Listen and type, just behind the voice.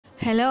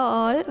Hello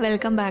all,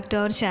 welcome back to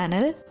our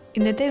channel.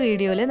 ഇന്നത്തെ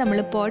വീഡിയോയിൽ നമ്മൾ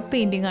പോട്ട്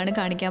പെയിൻറ്റിംഗ് ആണ്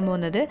കാണിക്കാൻ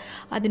പോകുന്നത്.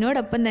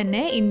 അതിനോടൊപ്പം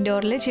തന്നെ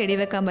ഇൻഡോറിൽ ചെടി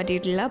വെക്കാൻ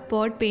പറ്റിയിട്ടുള്ള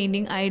പോട്ട്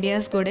പെയിൻറ്റിംഗ്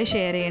ഐഡിയാസ് കൂടെ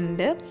ഷെയർ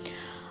ചെയ്യുന്നുണ്ട്.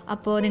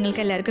 അപ്പോൾ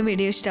നിങ്ങൾക്ക് എല്ലാവർക്കും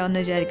വീഡിയോ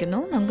ഇഷ്ടമാവുമെന്ന്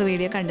വിചാരിക്കുന്നു. നമുക്ക്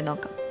വീഡിയോ കണ്ടു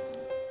നോക്കാം.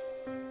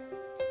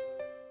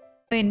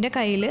 അപ്പോൾ എൻ്റെ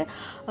കയ്യിൽ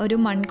ഒരു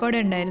മൺകുട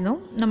ഉണ്ടായിരുന്നു.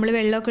 നമ്മൾ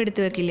വെള്ളമൊക്കെ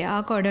എടുത്ത് വെക്കില്ലേ, ആ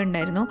കുട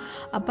ഉണ്ടായിരുന്നു.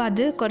 അപ്പോൾ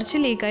അത് കുറച്ച്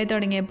ലീക്കായി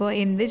തുടങ്ങിയപ്പോൾ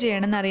എന്ത്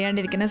ചെയ്യണമെന്ന്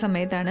അറിയാണ്ടിരിക്കുന്ന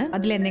സമയത്താണ്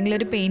അതിലെന്തെങ്കിലും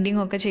ഒരു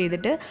പെയിൻറ്റിംഗ് ഒക്കെ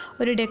ചെയ്തിട്ട്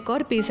ഒരു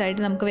ഡെക്കോർ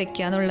പീസായിട്ട് നമുക്ക്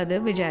വെക്കാമെന്നുള്ളത്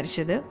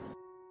വിചാരിച്ചത്.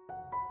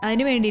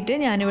 അതിന് വേണ്ടിയിട്ട്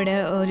ഞാനിവിടെ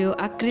ഒരു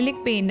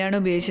അക്രിലിക് പെയിൻ്റാണ്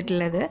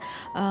ഉപയോഗിച്ചിട്ടുള്ളത്.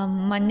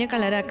 മഞ്ഞ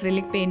കളർ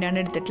അക്രിലിക് പെയിൻ്റാണ്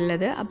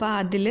എടുത്തിട്ടുള്ളത്. അപ്പോൾ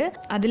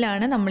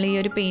അതിലാണ് നമ്മൾ ഈ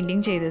ഒരു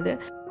പെയിൻറ്റിങ് ചെയ്തത്.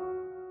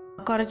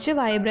 കുറച്ച്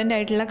വൈബ്രൻ്റ്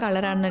ആയിട്ടുള്ള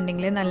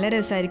കളറാണെന്നുണ്ടെങ്കിൽ നല്ല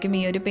രസമായിരിക്കും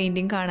ഈ ഒരു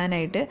പെയിൻറ്റിങ്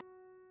കാണാനായിട്ട്.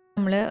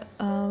 നമ്മൾ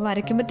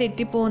വരയ്ക്കുമ്പോൾ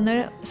തെറ്റിപ്പോകുന്ന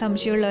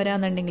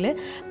സംശയമുള്ളവരാണെന്നുണ്ടെങ്കിൽ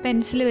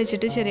പെൻസിൽ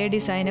വെച്ചിട്ട് ചെറിയ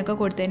ഡിസൈനൊക്കെ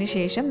കൊടുത്തതിന്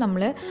ശേഷം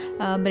നമ്മൾ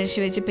ബ്രഷ്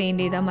വെച്ച്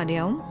പെയിൻറ്റ് ചെയ്താൽ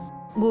മതിയാവും.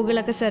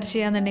 ഗൂഗിളൊക്കെ സെർച്ച്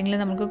ചെയ്യാന്നുണ്ടെങ്കിൽ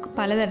നമുക്ക്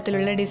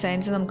പലതരത്തിലുള്ള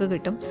ഡിസൈൻസ് നമുക്ക്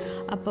കിട്ടും.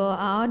 അപ്പോൾ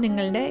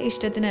നിങ്ങളുടെ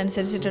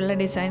ഇഷ്ടത്തിനനുസരിച്ചിട്ടുള്ള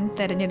ഡിസൈൻ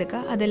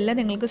തിരഞ്ഞെടുക്കുക. അതെല്ലാം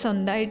നിങ്ങൾക്ക്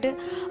സ്വന്തമായിട്ട്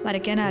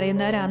വരയ്ക്കാൻ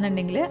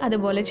അറിയുന്നവരാണെന്നുണ്ടെങ്കിൽ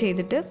അതുപോലെ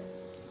ചെയ്തിട്ട്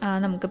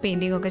നമുക്ക്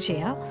പെയിൻറ്റിംഗ് ഒക്കെ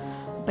ചെയ്യാം.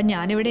 അപ്പം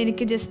ഞാനിവിടെ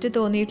എനിക്ക് ജസ്റ്റ്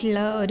തോന്നിയിട്ടുള്ള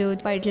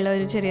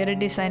ഒരു ചെറിയൊരു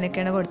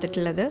ഡിസൈനൊക്കെയാണ്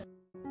കൊടുത്തിട്ടുള്ളത്.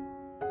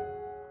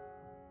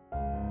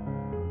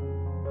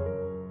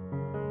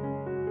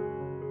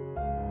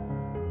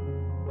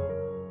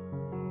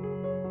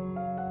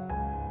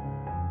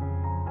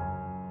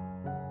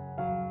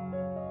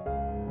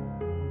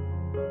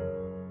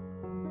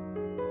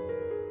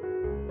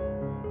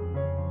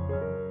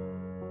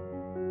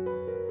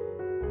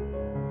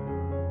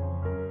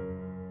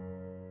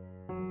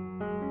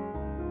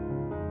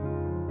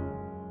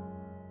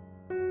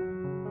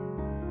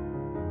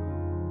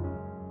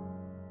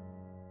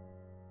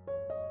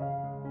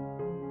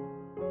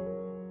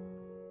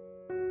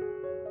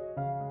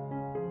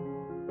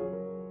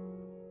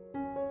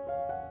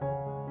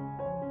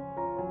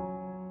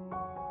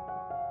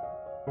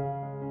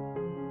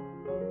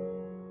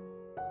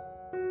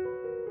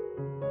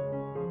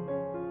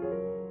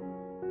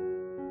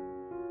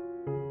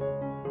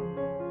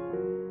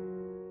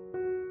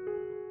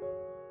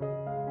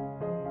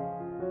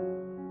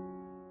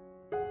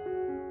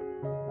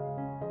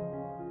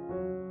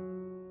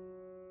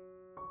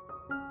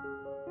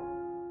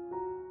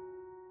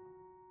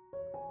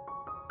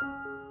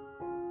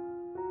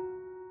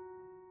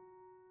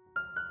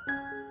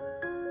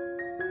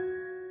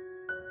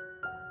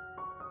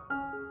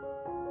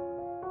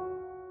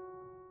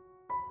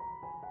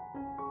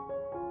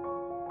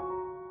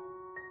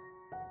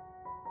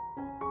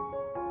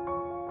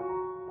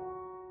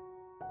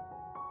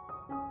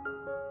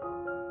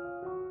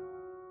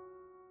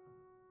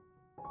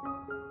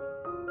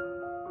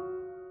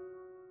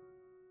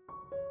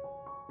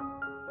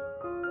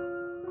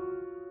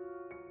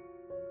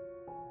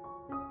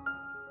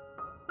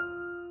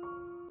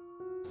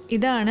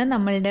 ഇതാണ്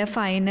നമ്മളുടെ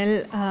ഫൈനൽ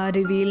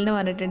റിവീൽ എന്ന്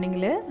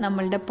പറഞ്ഞിട്ടുണ്ടെങ്കിൽ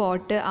നമ്മളുടെ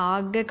പോട്ട്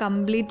ആകെ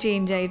കംപ്ലീറ്റ്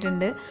ചേഞ്ച്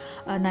ആയിട്ടുണ്ട്.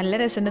 നല്ല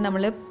രസമുണ്ട്.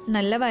 നമ്മൾ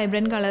നല്ല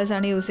വൈബ്രൻറ്റ്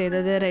കളേഴ്സാണ് യൂസ്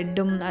ചെയ്തത്.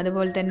 റെഡും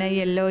അതുപോലെ തന്നെ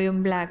യെല്ലോയും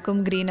ബ്ലാക്കും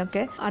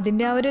ഗ്രീനൊക്കെ.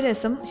 അതിൻ്റെ ആ ഒരു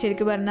രസം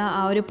ശരിക്കും പറഞ്ഞാൽ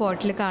ആ ഒരു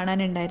പോട്ടിൽ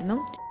കാണാനുണ്ടായിരുന്നു.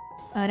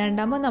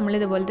 രണ്ടാമത് നമ്മൾ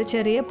ഇതുപോലത്തെ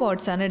ചെറിയ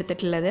പോട്ട്സാണ്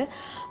എടുത്തിട്ടുള്ളത്.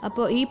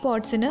 അപ്പോൾ ഈ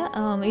പോട്ട്സിന്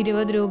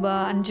 20 രൂപ,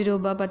 5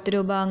 രൂപ, 10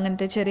 രൂപ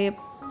അങ്ങനത്തെ ചെറിയ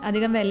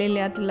അധികം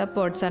വിലയില്ലാത്തുള്ള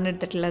പോട്ട്സാണ്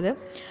എടുത്തിട്ടുള്ളത്.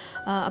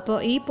 അപ്പോൾ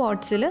ഈ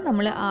പോട്ട്സിൽ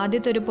നമ്മൾ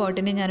ആദ്യത്തെ ഒരു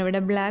പോട്ടിന് ഞാനിവിടെ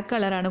ബ്ലാക്ക്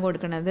കളറാണ്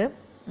കൊടുക്കുന്നത്.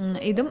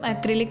 ഇതും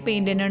അക്രിലിക്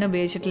പെയിൻറ് തന്നെയാണ്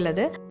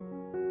ഉപയോഗിച്ചിട്ടുള്ളത്.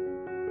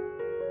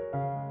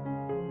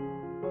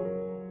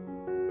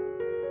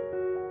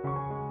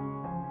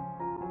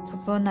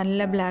 അപ്പോൾ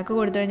നല്ല ബ്ലാക്ക്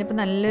കൊടുത്തു കഴിഞ്ഞപ്പോൾ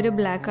നല്ലൊരു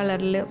ബ്ലാക്ക്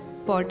കളറിൽ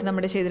പോട്ട്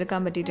നമ്മുടെ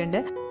ചെയ്തെടുക്കാൻ പറ്റിയിട്ടുണ്ട്.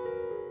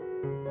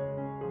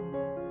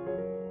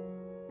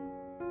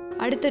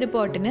 അടുത്തൊരു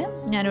പോട്ടിന്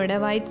ഞാനിവിടെ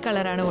വൈറ്റ്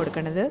കളറാണ്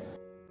കൊടുക്കുന്നത്.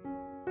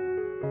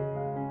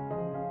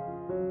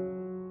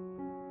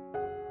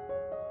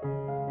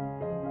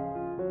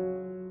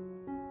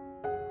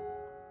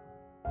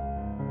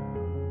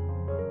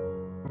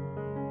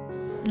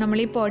 നമ്മൾ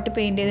ഈ പോട്ട്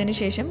പെയിൻറ് ചെയ്തതിന്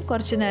ശേഷം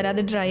കുറച്ച് നേരം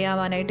അത് ഡ്രൈ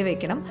ആവാനായിട്ട്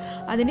വെക്കണം.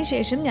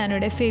 അതിനുശേഷം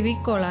ഞാനിവിടെ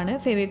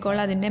ഫെവിക്കോൾ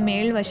അതിൻ്റെ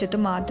മേൽവശത്ത്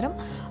മാത്രം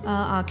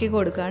ആക്കി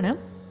കൊടുക്കുകയാണ്.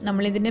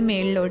 നമ്മളിതിൻ്റെ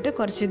മേളിലോട്ട്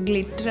കുറച്ച്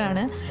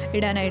ഗ്ലിറ്ററാണ്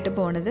ഇടാനായിട്ട്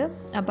പോണത്.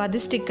 അപ്പോൾ അത്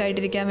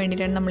സ്റ്റിക്കായിട്ടിരിക്കാൻ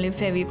വേണ്ടിയിട്ടാണ് നമ്മൾ ഈ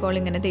ഫെവിക്കോൾ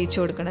ഇങ്ങനെ തേച്ച്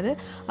കൊടുക്കുന്നത്.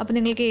 അപ്പോൾ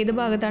നിങ്ങൾക്ക് ഏത്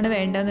ഭാഗത്താണ്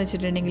വേണ്ടതെന്ന്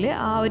വെച്ചിട്ടുണ്ടെങ്കിൽ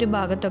ആ ഒരു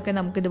ഭാഗത്തൊക്കെ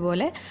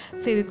നമുക്കിതുപോലെ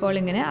ഫെവിക്കോൾ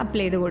ഇങ്ങനെ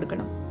അപ്ലൈ ചെയ്ത്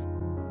കൊടുക്കണം.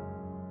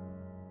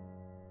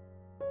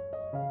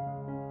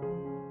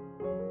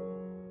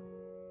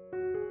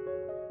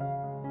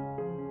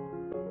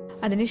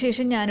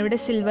 അതിനുശേഷം ഞാനിവിടെ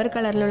സിൽവർ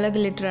കളറിലുള്ള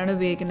ഗ്ലിറ്ററാണ്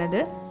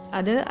ഉപയോഗിക്കുന്നത്.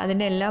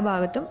 അതിൻ്റെ എല്ലാ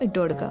ഭാഗത്തും ഇട്ട്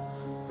കൊടുക്കുക.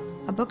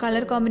 അപ്പോൾ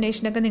കളർ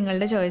കോമ്പിനേഷനൊക്കെ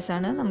നിങ്ങളുടെ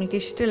ചോയ്സാണ്. നമുക്ക്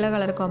ഇഷ്ടമുള്ള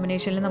കളർ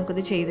കോമ്പിനേഷനിൽ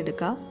നമുക്കിത്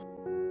ചെയ്തെടുക്കാം.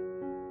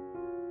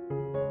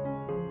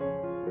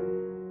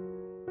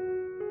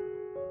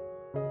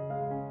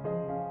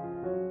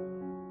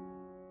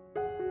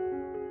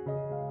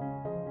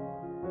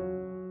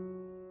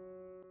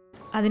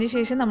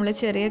 അതിനുശേഷം നമ്മൾ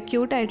ചെറിയ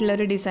ക്യൂട്ടായിട്ടുള്ള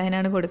ഒരു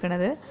ഡിസൈനാണ്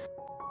കൊടുക്കുന്നത്.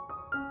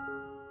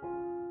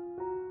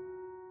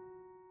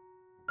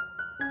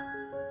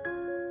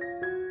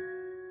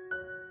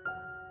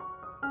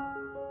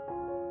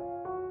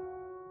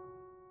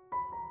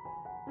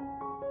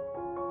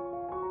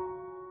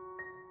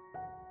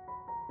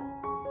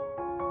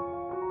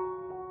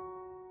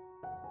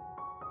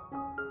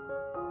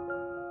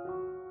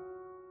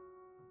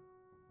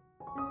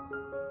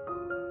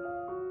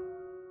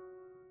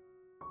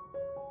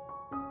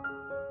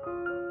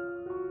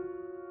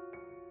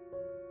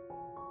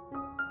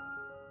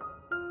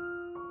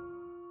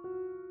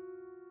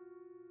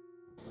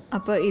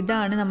 അപ്പോൾ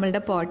ഇതാണ്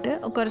നമ്മളുടെ പോട്ട്.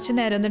 കുറച്ച്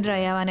നേരം ഒന്ന്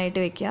ഡ്രൈ ആവാനായിട്ട്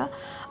വെക്കുക.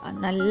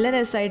 നല്ല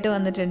രസമായിട്ട്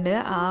വന്നിട്ടുണ്ട്.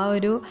 ആ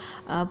ഒരു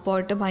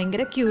പോട്ട്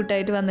ഭയങ്കര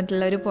ക്യൂട്ടായിട്ട്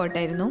വന്നിട്ടുള്ള ഒരു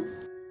പോട്ടായിരുന്നു.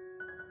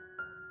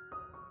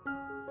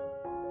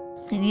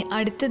 ഇനി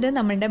അടുത്തത്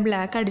നമ്മളുടെ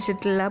ബ്ലാക്ക്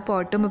അടിച്ചിട്ടുള്ള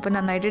പോട്ടും ഇപ്പോൾ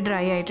നന്നായിട്ട്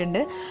ഡ്രൈ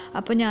ആയിട്ടുണ്ട്.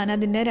 അപ്പോൾ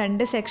ഞാനതിൻ്റെ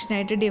 2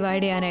 സെക്ഷനായിട്ട്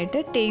ഡിവൈഡ്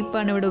ചെയ്യാനായിട്ട്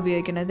ടേപ്പാണ് ഇവിടെ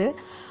ഉപയോഗിക്കുന്നത്.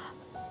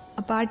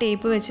 അപ്പോൾ ആ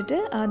ടേപ്പ് വെച്ചിട്ട്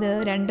അത്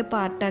 2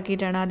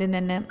 പാർട്ടാക്കിയിട്ടാണ് ആദ്യം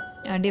തന്നെ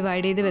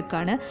ഡിവൈഡ് ചെയ്ത്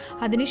വെക്കുകയാണ്.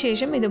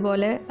 അതിനുശേഷം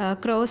ഇതുപോലെ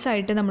ക്രോസ്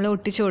ആയിട്ട് നമ്മൾ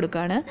ഒട്ടിച്ചു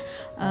കൊടുക്കുകയാണ്.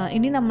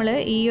 ഇനി നമ്മൾ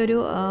ഈ ഒരു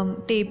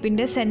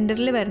ടേപ്പിൻ്റെ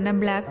സെൻറ്ററിൽ വരുന്ന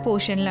ബ്ലാക്ക്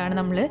പോർഷനിലാണ്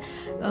നമ്മൾ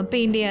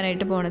പെയിൻറ്റ്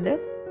ചെയ്യാനായിട്ട് പോണത്.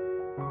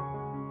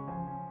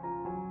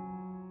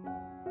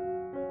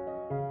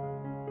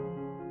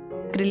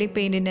 അക്രിലിക്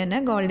പെയിൻറ്റിൻ്റെ തന്നെ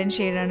ഗോൾഡൻ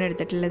ഷെയ്ഡാണ്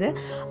എടുത്തിട്ടുള്ളത്.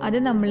 അത്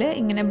നമ്മൾ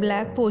ഇങ്ങനെ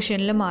ബ്ലാക്ക്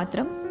പോർഷനിൽ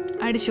മാത്രം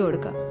അടിച്ചു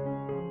കൊടുക്കുക.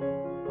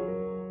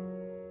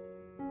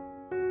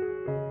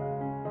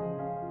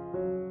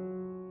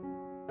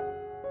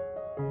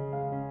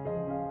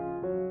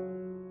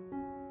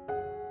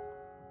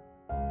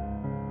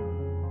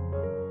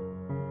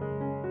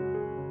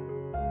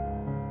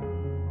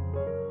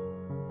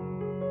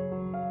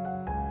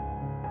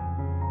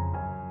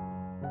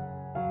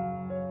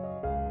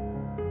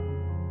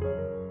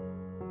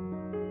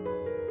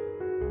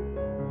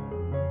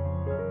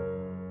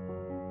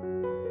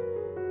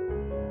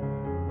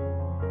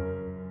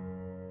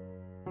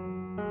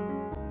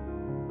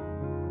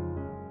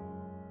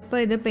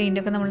 ഇപ്പോൾ ഇത്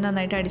പെയിൻറ്റൊക്കെ നമ്മൾ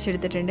നന്നായിട്ട്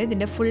അടിച്ചെടുത്തിട്ടുണ്ട്.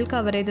 ഇതിൻ്റെ ഫുൾ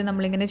കവർ ചെയ്ത്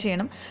നമ്മളിങ്ങനെ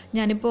ചെയ്യണം.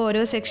 ഞാനിപ്പോൾ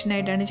ഓരോ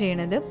സെക്ഷനായിട്ടാണ്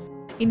ചെയ്യണത്.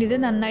 ഇനി ഇത്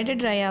നന്നായിട്ട്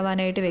ഡ്രൈ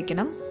ആവാനായിട്ട്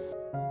വെക്കണം.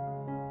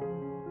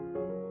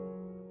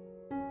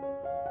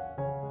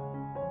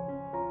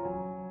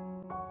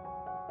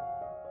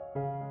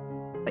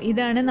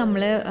 ഇതാണ്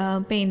നമ്മൾ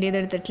പെയിൻറ്റ്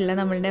ചെയ്തെടുത്തിട്ടുള്ള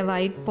നമ്മളുടെ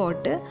വൈറ്റ്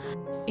പോട്ട്.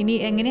 ഇനി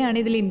എങ്ങനെയാണ്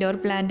ഇതിൽ ഇൻഡോർ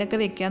പ്ലാന്റ് ഒക്കെ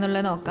വെക്കുക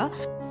എന്നുള്ളത് നോക്കാം.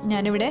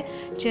 ഞാനിവിടെ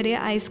ചെറിയ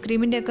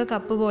ഐസ്ക്രീമിൻ്റെ ഒക്കെ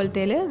കപ്പ്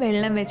പോലത്തേൽ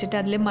വെള്ളം വെച്ചിട്ട്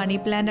അതിൽ മണി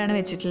പ്ലാന്റ് ആണ്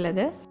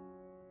വെച്ചിട്ടുള്ളത്.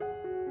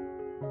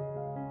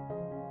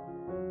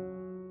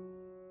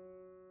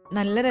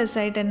 നല്ല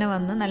രസമായിട്ട് തന്നെ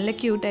വന്ന് നല്ല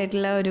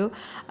ക്യൂട്ടായിട്ടുള്ള ഒരു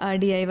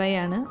DIY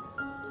ആണ്.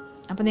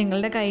 അപ്പോൾ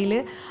നിങ്ങളുടെ കയ്യിൽ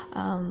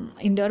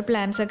ഇൻഡോർ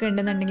പ്ലാന്റ്സ് ഒക്കെ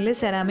ഉണ്ടെന്നുണ്ടെങ്കിൽ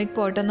സെറാമിക്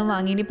പോട്ടൊന്നും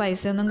വാങ്ങി ഇനി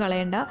പൈസയൊന്നും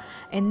കളയണ്ട.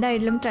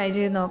 എന്തായാലും ട്രൈ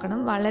ചെയ്ത്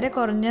നോക്കണം. വളരെ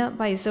കുറഞ്ഞ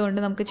പൈസ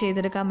കൊണ്ട് നമുക്ക്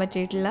ചെയ്തെടുക്കാൻ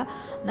പറ്റിയിട്ടുള്ള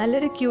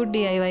നല്ലൊരു ക്യൂട്ട്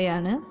DIY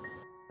ആണ്.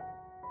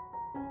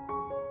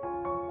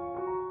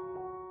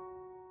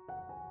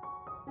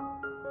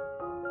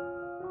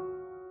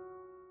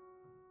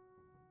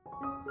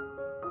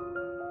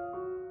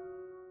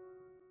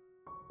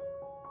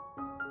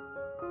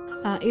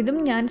 ഇതും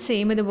ഞാൻ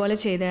സെയിം ഇതുപോലെ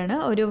ചെയ്തതാണ്.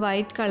 ഒരു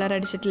വൈറ്റ് കളർ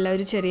അടിച്ചിട്ടുള്ള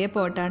ഒരു ചെറിയ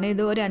പോട്ടാണ്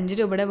ഇത്. ഒരു 5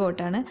 രൂപയുടെ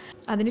പോട്ടാണ്.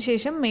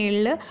 അതിനുശേഷം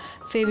മേളിൽ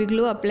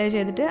ഫെവിഗ്ലൂ അപ്ലൈ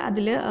ചെയ്തിട്ട്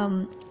അതിൽ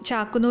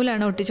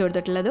ചാക്കുനൂലാണ് ഒട്ടിച്ചു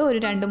കൊടുത്തിട്ടുള്ളത്. ഒരു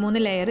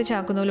 2-3 ലെയർ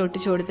ചാക്കുനൂൽ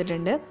ഒട്ടിച്ചു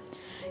കൊടുത്തിട്ടുണ്ട്.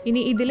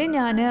 ഇനി ഇതിൽ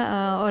ഞാൻ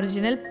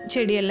ഒറിജിനൽ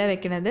ചെടിയല്ല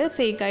വെക്കുന്നത്,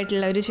 ഫേക്ക്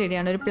ആയിട്ടുള്ള ഒരു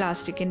ചെടിയാണ്, ഒരു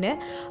പ്ലാസ്റ്റിക്കിൻ്റെ.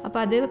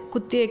 അപ്പോൾ അത്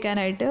കുത്തി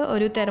വെക്കാനായിട്ട്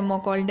ഒരു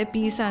തെർമോക്കോളിൻ്റെ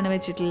പീസാണ്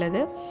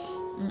വെച്ചിട്ടുള്ളത്.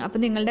 അപ്പോൾ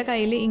നിങ്ങളുടെ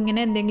കയ്യിൽ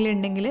ഇങ്ങനെ എന്തെങ്കിലും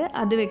ഉണ്ടെങ്കിൽ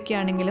അത്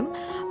വെക്കുകയാണെങ്കിലും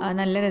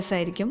നല്ല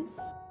രസമായിരിക്കും.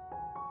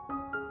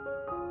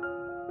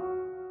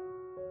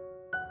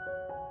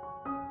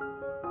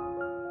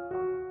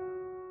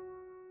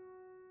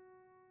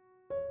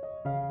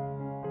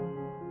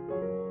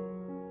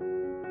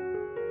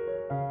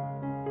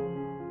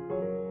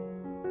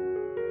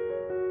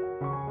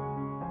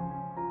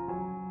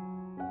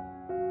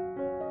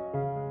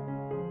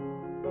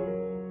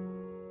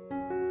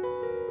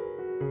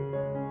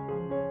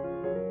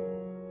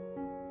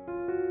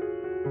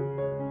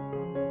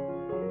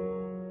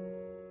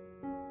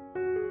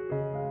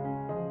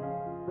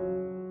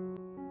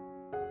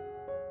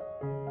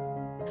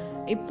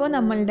 ഇപ്പോൾ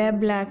നമ്മളുടെ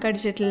ബ്ലാക്ക്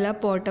അടിച്ചിട്ടുള്ള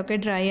പോട്ടൊക്കെ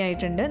ഡ്രൈ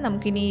ആയിട്ടുണ്ട്.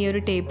 നമുക്കിനി ഈ ഒരു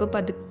ടേപ്പ്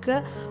പതുക്കെ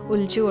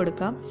ഒലിച്ചു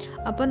കൊടുക്കാം.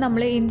 അപ്പോൾ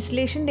നമ്മൾ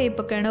ഇൻസുലേഷൻ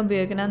ടേപ്പൊക്കെയാണ്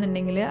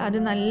ഉപയോഗിക്കണമെന്നുണ്ടെങ്കിൽ അത്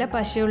നല്ല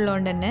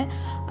പശയുള്ളതുകൊണ്ട് തന്നെ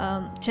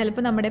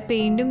ചിലപ്പോൾ നമ്മുടെ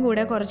പെയിൻറ്റും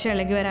കൂടെ കുറച്ച്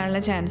ഇളകി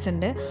വരാനുള്ള ചാൻസ്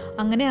ഉണ്ട്.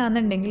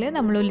 അങ്ങനെയാണെന്നുണ്ടെങ്കിൽ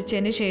നമ്മൾ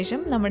ഒലിച്ചതിന് ശേഷം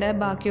നമ്മുടെ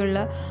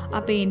ബാക്കിയുള്ള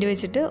ആ പെയിൻറ്റ്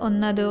വെച്ചിട്ട്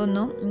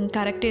ഒന്ന്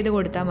കറക്റ്റ് ചെയ്ത്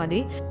കൊടുത്താൽ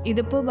മതി.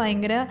 ഇതിപ്പോൾ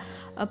ഭയങ്കര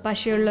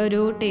പശയുള്ള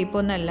ഒരു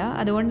ടേപ്പൊന്നുമല്ല,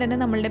 അതുകൊണ്ട് തന്നെ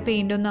നമ്മളുടെ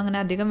പെയിൻറ്റൊന്നും അങ്ങനെ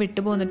അധികം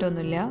വിട്ടു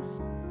പോന്നിട്ടൊന്നുമില്ല.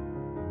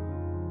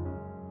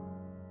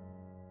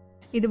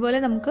 ഇതുപോലെ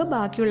നമുക്ക്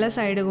ബാക്കിയുള്ള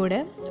സൈഡ് കൂടെ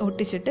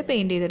ഒട്ടിച്ചിട്ട്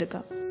പെയിൻറ്റ്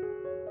ചെയ്തെടുക്കാം.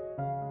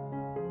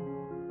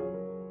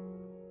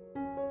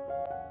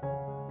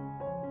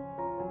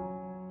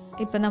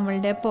 ഇപ്പം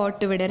നമ്മളുടെ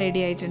പോട്ട് ഇവിടെ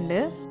റെഡി ആയിട്ടുണ്ട്.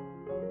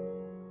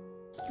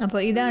 അപ്പോൾ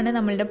ഇതാണ്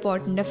നമ്മളുടെ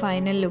പോട്ടിൻ്റെ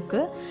ഫൈനൽ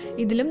ലുക്ക്.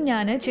 ഇതിലും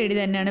ഞാൻ ചെടി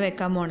തന്നെയാണ്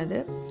വെക്കാൻ പോണത്.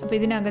 അപ്പോൾ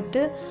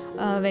ഇതിനകത്ത്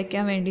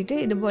വെക്കാൻ വേണ്ടിയിട്ട്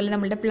ഇതുപോലെ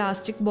നമ്മളുടെ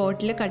പ്ലാസ്റ്റിക്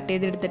ബോട്ടിൽ കട്ട്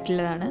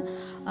ചെയ്തെടുത്തിട്ടുള്ളതാണ്.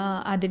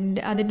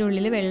 അതിൻ്റെ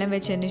ഉള്ളിൽ വെള്ളം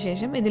വെച്ചതിന്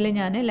ശേഷം ഇതിൽ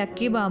ഞാൻ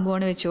ലക്കി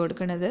ബാമ്പുവാണ് വെച്ച്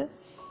കൊടുക്കുന്നത്.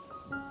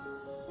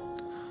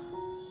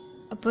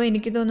 അപ്പോൾ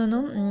എനിക്ക് തോന്നുന്നു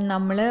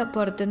നമ്മൾ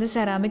പുറത്തുനിന്ന്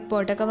സെറാമിക്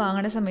പോട്ടൊക്കെ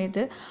വാങ്ങുന്ന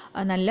സമയത്ത്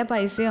നല്ല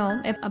പൈസയാവും.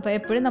 അപ്പോൾ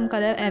എപ്പോഴും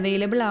നമുക്കത്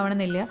അവൈലബിൾ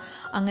ആവണമെന്നില്ല.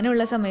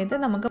 അങ്ങനെയുള്ള സമയത്ത്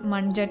നമുക്ക്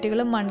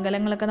മൺചട്ടികളും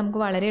മൺകലങ്ങളൊക്കെ നമുക്ക്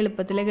വളരെ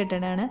എളുപ്പത്തിൽ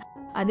കിട്ടണതാണ്.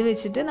 അത്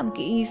വെച്ചിട്ട്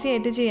നമുക്ക് ഈസി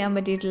ആയിട്ട് ചെയ്യാൻ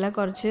പറ്റിയിട്ടുള്ള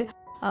കുറച്ച്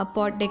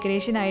പോട്ട്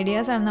ഡെക്കറേഷൻ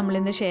ഐഡിയാസാണ്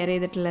നമ്മളിന്ന് ഷെയർ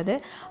ചെയ്തിട്ടുള്ളത്.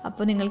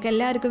 അപ്പോൾ നിങ്ങൾക്ക്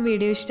എല്ലാവർക്കും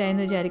വീഡിയോ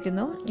ഇഷ്ടമായെന്ന്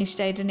വിചാരിക്കുന്നു.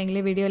 ഇഷ്ടമായിട്ടുണ്ടെങ്കിൽ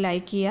വീഡിയോ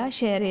ലൈക്ക് ചെയ്യുക,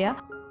 ഷെയർ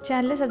ചെയ്യുക.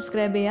 ചാനൽ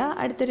സബ്സ്ക്രൈബ് ചെയ്യുക.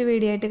 അടുത്തൊരു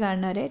വീഡിയോ ആയിട്ട്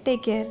കാണുന്നവരെ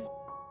ടേക്ക് കെയർ.